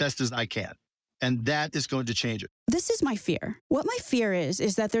best as I can. And that is going to change it. This is my fear. What my fear is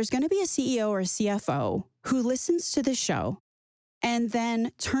that there's going to be a CEO or a CFO who listens to this show and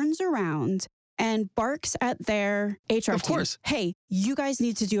then turns around and barks at their HR team. Of course. Hey, you guys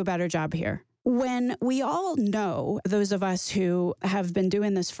need to do a better job here. When we all know, those of us who have been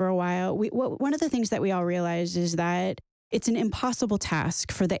doing this for a while, one of the things that we all realize is that it's an impossible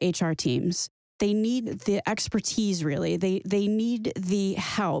task for the HR teams. They need the expertise, really. They need the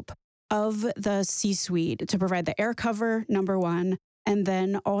help of the C-suite to provide the air cover, number one, and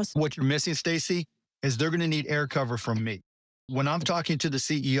then also... What you're missing, Stacey, is they're going to need air cover from me. When I'm talking to the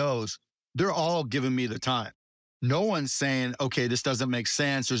CEOs, they're all giving me the time. No one's saying, okay, this doesn't make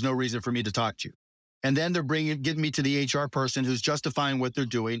sense. There's no reason for me to talk to you. And then they're getting me to the HR person who's justifying what they're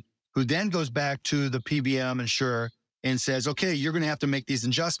doing, who then goes back to the PBM insurer and says, okay, you're going to have to make these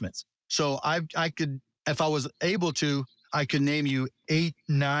adjustments. So I could, if I was able to, I could name you 8,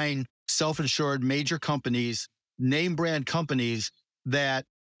 9 self-insured major companies, name brand companies that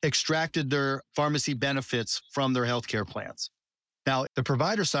extracted their pharmacy benefits from their healthcare plans. Now, the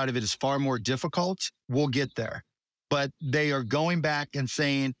provider side of it is far more difficult. We'll get there. But they are going back and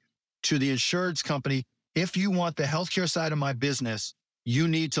saying to the insurance company, if you want the healthcare side of my business, you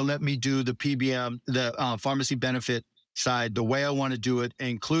need to let me do the PBM, the pharmacy benefit side, the way I want to do it,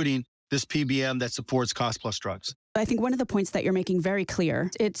 including this PBM that supports cost plus drugs. I think one of the points that you're making very clear,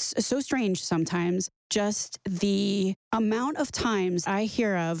 it's so strange sometimes, just the amount of times I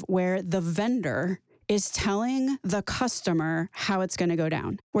hear of where the vendor is telling the customer how it's going to go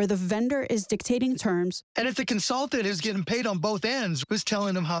down, where the vendor is dictating terms. And if the consultant is getting paid on both ends, who's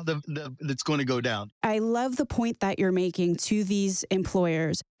telling them how it's going to go down? I love the point that you're making to these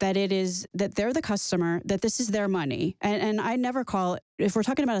employers, that they're the customer, that this is their money. And I never call, if we're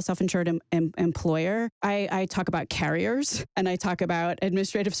talking about a self-insured employer, I talk about carriers and I talk about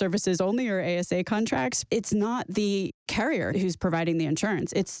administrative services only or ASA contracts. It's not the carrier who's providing the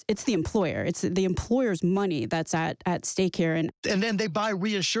insurance. It's the employer. It's the employer's money that's at stake here. And then they buy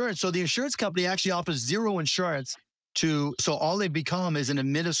reinsurance. So the insurance company actually offers zero insurance so all they become is an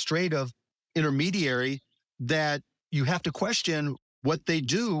administrative intermediary that you have to question what they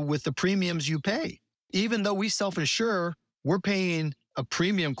do with the premiums you pay. Even though we self-insure, we're paying a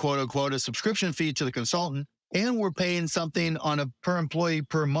premium, quote unquote, a subscription fee to the consultant. and we're paying something on a per employee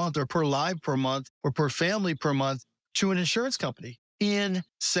per month or per live per month or per family per month to an insurance company.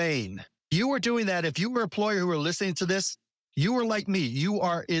 Insane. You are doing that. If you were an employer who were listening to this, you are like me. You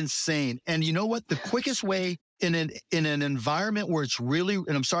are insane. And you know what? The quickest way in an environment where it's really,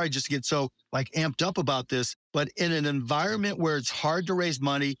 and I'm sorry just to get so like amped up about this, but in an environment where it's hard to raise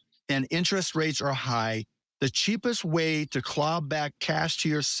money and interest rates are high, the cheapest way to claw back cash to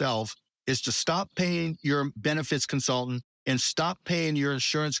yourself is to stop paying your benefits consultant and stop paying your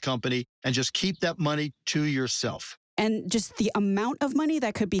insurance company and just keep that money to yourself. And just the amount of money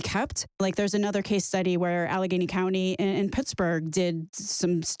that could be kept. Like there's another case study where Allegheny County in Pittsburgh did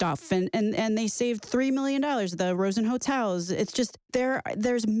some stuff and they saved $3 million, the Rosen Hotels. It's just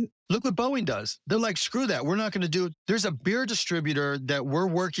there's... Look what Boeing does. They're like, screw that. We're not going to do it. There's a beer distributor that we're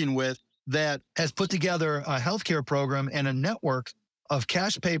working with that has put together a healthcare program and a network of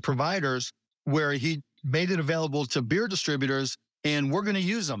cash pay providers where he made it available to beer distributors, and we're going to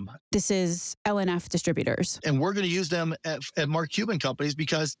use them. This is LNF distributors. And we're going to use them at Mark Cuban companies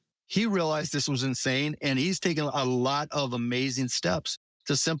because he realized this was insane, and he's taken a lot of amazing steps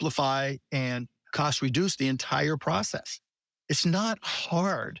to simplify and cost reduce the entire process. It's not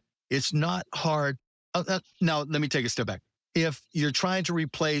hard. It's not hard. Now, let me take a step back. If you're trying to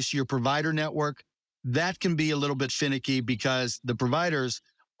replace your provider network, that can be a little bit finicky because the providers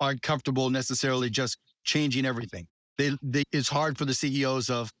aren't comfortable necessarily just changing everything. It's hard for the CEOs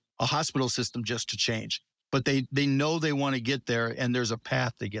of a hospital system just to change, but they know they want to get there, and there's a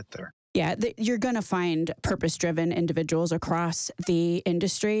path to get there. Yeah, you're going to find purpose-driven individuals across the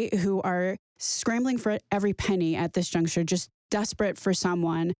industry who are scrambling for every penny at this juncture, just desperate for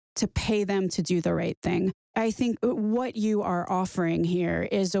someone to pay them to do the right thing. I think what you are offering here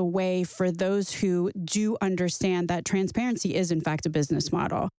is a way for those who do understand that transparency is, in fact, a business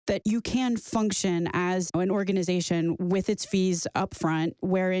model, that you can function as an organization with its fees upfront,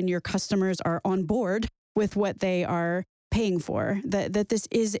 wherein your customers are on board with what they are paying for, that this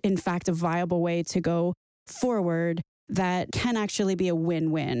is, in fact, a viable way to go forward that can actually be a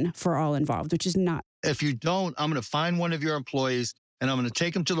win-win for all involved, which is not. If you don't, I'm going to find one of your employees and I'm going to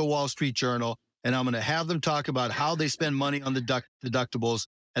take them to the Wall Street Journal and I'm going to have them talk about how they spend money on the deductibles.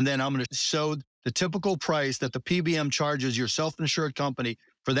 And then I'm going to show the typical price that the PBM charges your self-insured company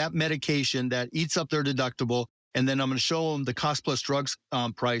for that medication that eats up their deductible. And then I'm going to show them the cost plus drugs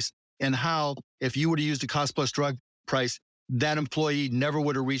price and how, if you were to use the cost plus drug price, that employee never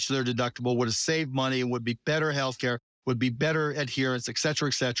would have reached their deductible, would have saved money, and would be better healthcare, would be better adherence, et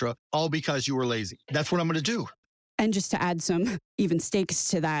cetera, all because you were lazy. That's what I'm going to do. And just to add some even stakes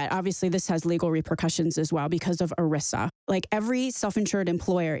to that, obviously this has legal repercussions as well because of ERISA. Like every self-insured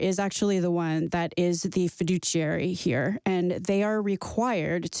employer is actually the one that is the fiduciary here, and they are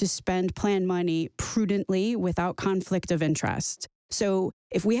required to spend plan money prudently without conflict of interest. So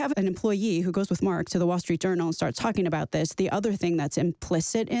if we have an employee who goes with Mark to the Wall Street Journal and starts talking about this, the other thing that's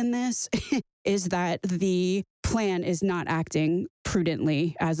implicit in this is that the plan is not acting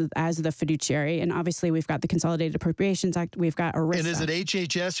prudently as the fiduciary. And obviously, we've got the Consolidated Appropriations Act. We've got ERISA. And is it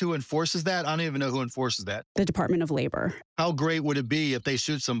HHS who enforces that? I don't even know who enforces that. The Department of Labor. How great would it be if they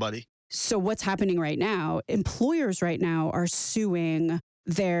sued somebody? So what's happening right now, employers right now are suing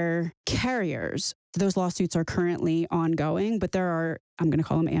their carriers. Those lawsuits are currently ongoing, but there are, I'm going to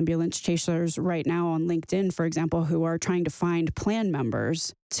call them ambulance chasers right now on LinkedIn, for example, who are trying to find plan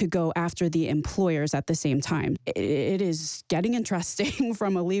members to go after the employers at the same time. It is getting interesting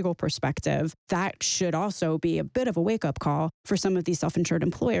from a legal perspective. That should also be a bit of a wake-up call for some of these self-insured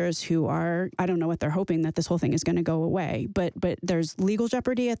employers who are, I don't know what they're hoping that this whole thing is going to go away, but there's legal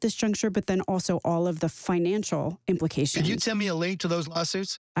jeopardy at this juncture, but then also all of the financial implications. Can you send me a link to those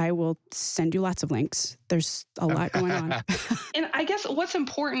lawsuits? I will send you lots of links. There's a lot going on. And I guess what's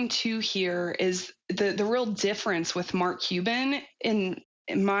important too here is the real difference with Mark Cuban, in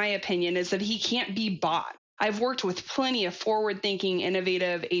my opinion, is that he can't be bought. I've worked with plenty of forward-thinking,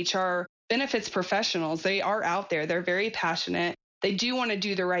 innovative HR benefits professionals. They are out there. They're very passionate. They do want to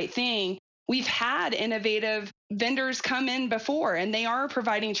do the right thing. We've had innovative vendors come in before, and they are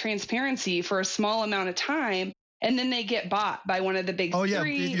providing transparency for a small amount of time. And then they get bought by one of the big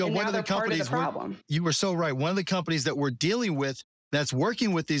three, and now they're part of the problem. You were so right. One of the companies that we're dealing with that's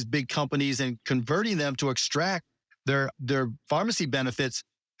working with these big companies and converting them to extract their pharmacy benefits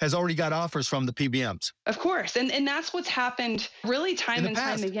has already got offers from the PBMs. Of course. And that's what's happened really time and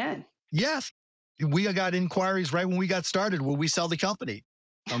time again. Yes. We got inquiries right when we got started. Will we sell the company?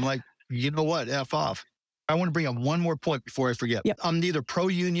 I'm like, you know what? F off. I want to bring up one more point before I forget. Yep. I'm neither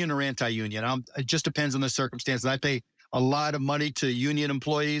pro-union or anti-union. It just depends on the circumstances. I pay a lot of money to union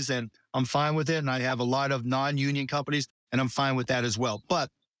employees, and I'm fine with it. And I have a lot of non-union companies, and I'm fine with that as well. But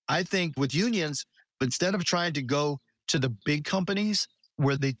I think with unions, instead of trying to go to the big companies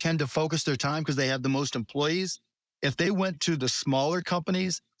where they tend to focus their time because they have the most employees, if they went to the smaller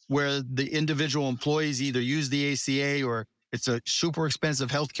companies where the individual employees either use the ACA or it's a super expensive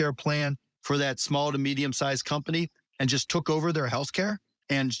healthcare plan for that small to medium-sized company and just took over their healthcare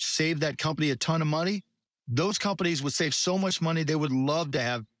and saved that company a ton of money, those companies would save so much money, they would love to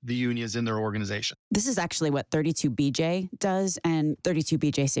have the unions in their organization. This is actually what 32BJ does, and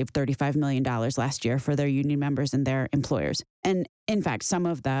 32BJ saved $35 million last year for their union members and their employers. And in fact, some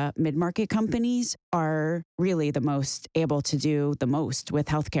of the mid-market companies are really the most able to do the most with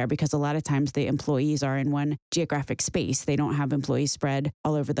healthcare because a lot of times the employees are in one geographic space. They don't have employees spread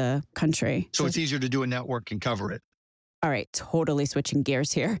all over the country. So it's easier to do a network and cover it. All right, totally switching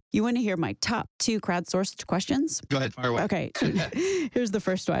gears here. You want to hear my top 2 crowdsourced questions? Go ahead, fire away. Okay, here's the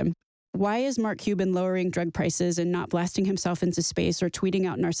first one. Why is Mark Cuban lowering drug prices and not blasting himself into space or tweeting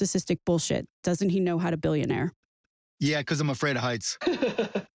out narcissistic bullshit? Doesn't he know how to billionaire? Yeah, because I'm afraid of heights.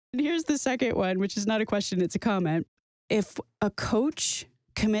 And here's the second one, which is not a question, it's a comment. If a coach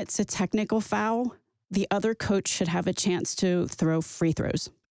commits a technical foul, the other coach should have a chance to throw free throws.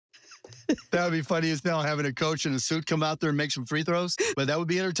 That would be funny as hell, having a coach in a suit come out there and make some free throws, but that would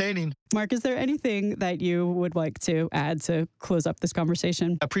be entertaining. Mark, is there anything that you would like to add to close up this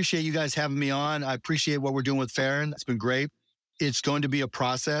conversation? I appreciate you guys having me on. I appreciate what we're doing with Ferrin. It's been great. It's going to be a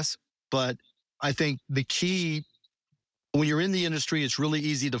process, but I think the key, when you're in the industry, it's really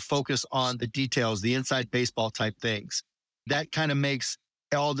easy to focus on the details, the inside baseball type things. That kind of makes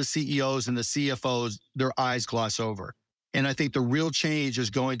all the CEOs and the CFOs, their eyes gloss over. And I think the real change is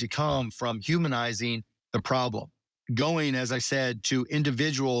going to come from humanizing the problem. Going, as I said, to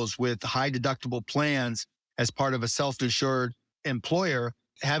individuals with high deductible plans as part of a self-insured employer,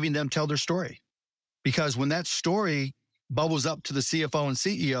 having them tell their story. Because when that story bubbles up to the CFO and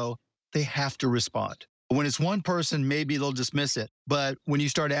CEO, they have to respond. When it's one person, maybe they'll dismiss it. But when you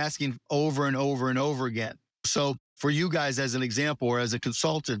start asking over and over and over again. So for you guys as an example, or as a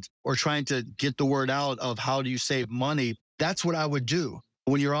consultant, or trying to get the word out of how do you save money, that's what I would do.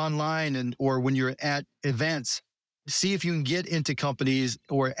 When you're online or when you're at events, see if you can get into companies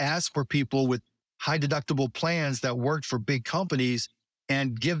or ask for people with high deductible plans that worked for big companies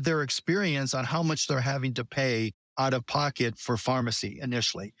and give their experience on how much they're having to pay out of pocket for pharmacy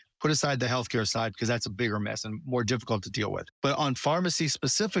initially. Put aside the healthcare side because that's a bigger mess and more difficult to deal with. But on pharmacy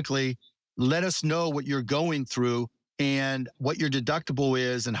specifically, let us know what you're going through and what your deductible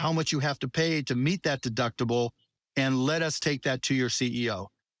is and how much you have to pay to meet that deductible, and let us take that to your CEO.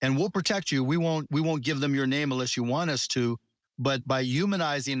 And we'll protect you. We won't give them your name unless you want us to, but by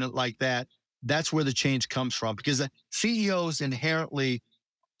humanizing it like that, that's where the change comes from. Because CEOs inherently,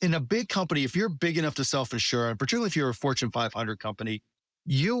 in a big company, if you're big enough to self-insure, and particularly if you're a Fortune 500 company,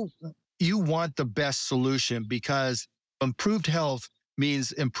 you want the best solution, because improved health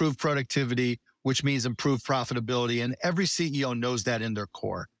means improved productivity, which means improved profitability. And every CEO knows that in their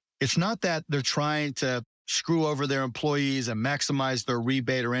core. It's not that they're trying to screw over their employees and maximize their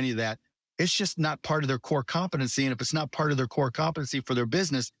rebate or any of that. It's just not part of their core competency. And if it's not part of their core competency for their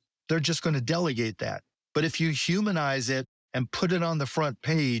business, they're just going to delegate that. But if you humanize it and put it on the front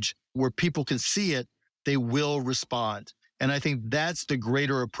page where people can see it, they will respond. And I think that's the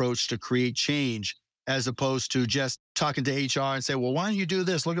greater approach to create change, as opposed to just talking to HR and say, well, why don't you do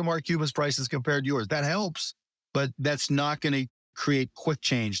this? Look at Mark Cuban's prices compared to yours. That helps, but that's not going to create quick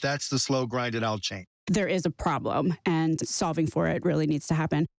change. That's the slow, grinded out change. There is a problem, and solving for it really needs to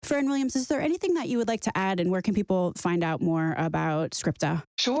happen. Ferrin Williams, is there anything that you would like to add, and where can people find out more about Scripta?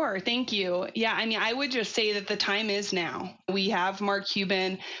 Sure. Thank you. Yeah, I mean, I would just say that the time is now. We have Mark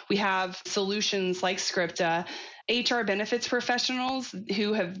Cuban. We have solutions like Scripta. HR benefits professionals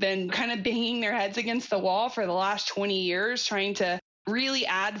who have been kind of banging their heads against the wall for the last 20 years, trying to really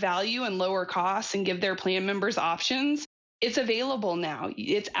add value and lower costs and give their plan members options. It's available now.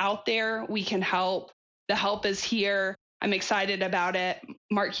 It's out there. We can help. The help is here. I'm excited about it.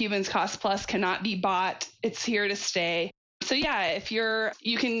 Mark Cuban's Cost Plus cannot be bought. It's here to stay. So yeah,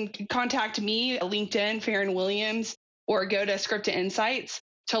 you can contact me at LinkedIn, Ferrin Williams, or go to Scripta Insights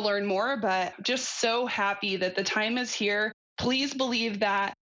to learn more. But just so happy that the time is here. Please believe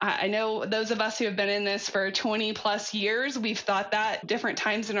that. I know those of us who have been in this for 20 plus years, we've thought that different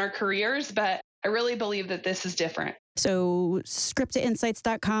times in our careers, but I really believe that this is different. So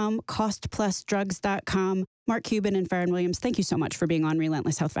ScriptaInsights.com, CostPlusDrugs.com. Mark Cuban and Ferrin Williams, thank you so much for being on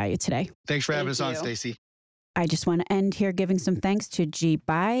Relentless Health Value today. Thanks for having us on, Stacey. I just want to end here giving some thanks to G.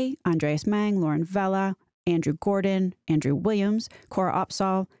 Bai, Andreas Mang, Lauren Vella, Andrew Gordon, Andrew Williams, Cora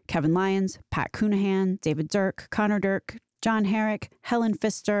Opsahl, Kevin Lyons, Pat Coonahan, David Dirk, Connor Dirk, John Herrick, Helen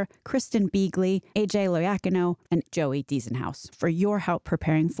Pfister, Kristen Beagley, AJ Loiacono, and Joey Diesenhaus for your help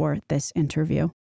preparing for this interview.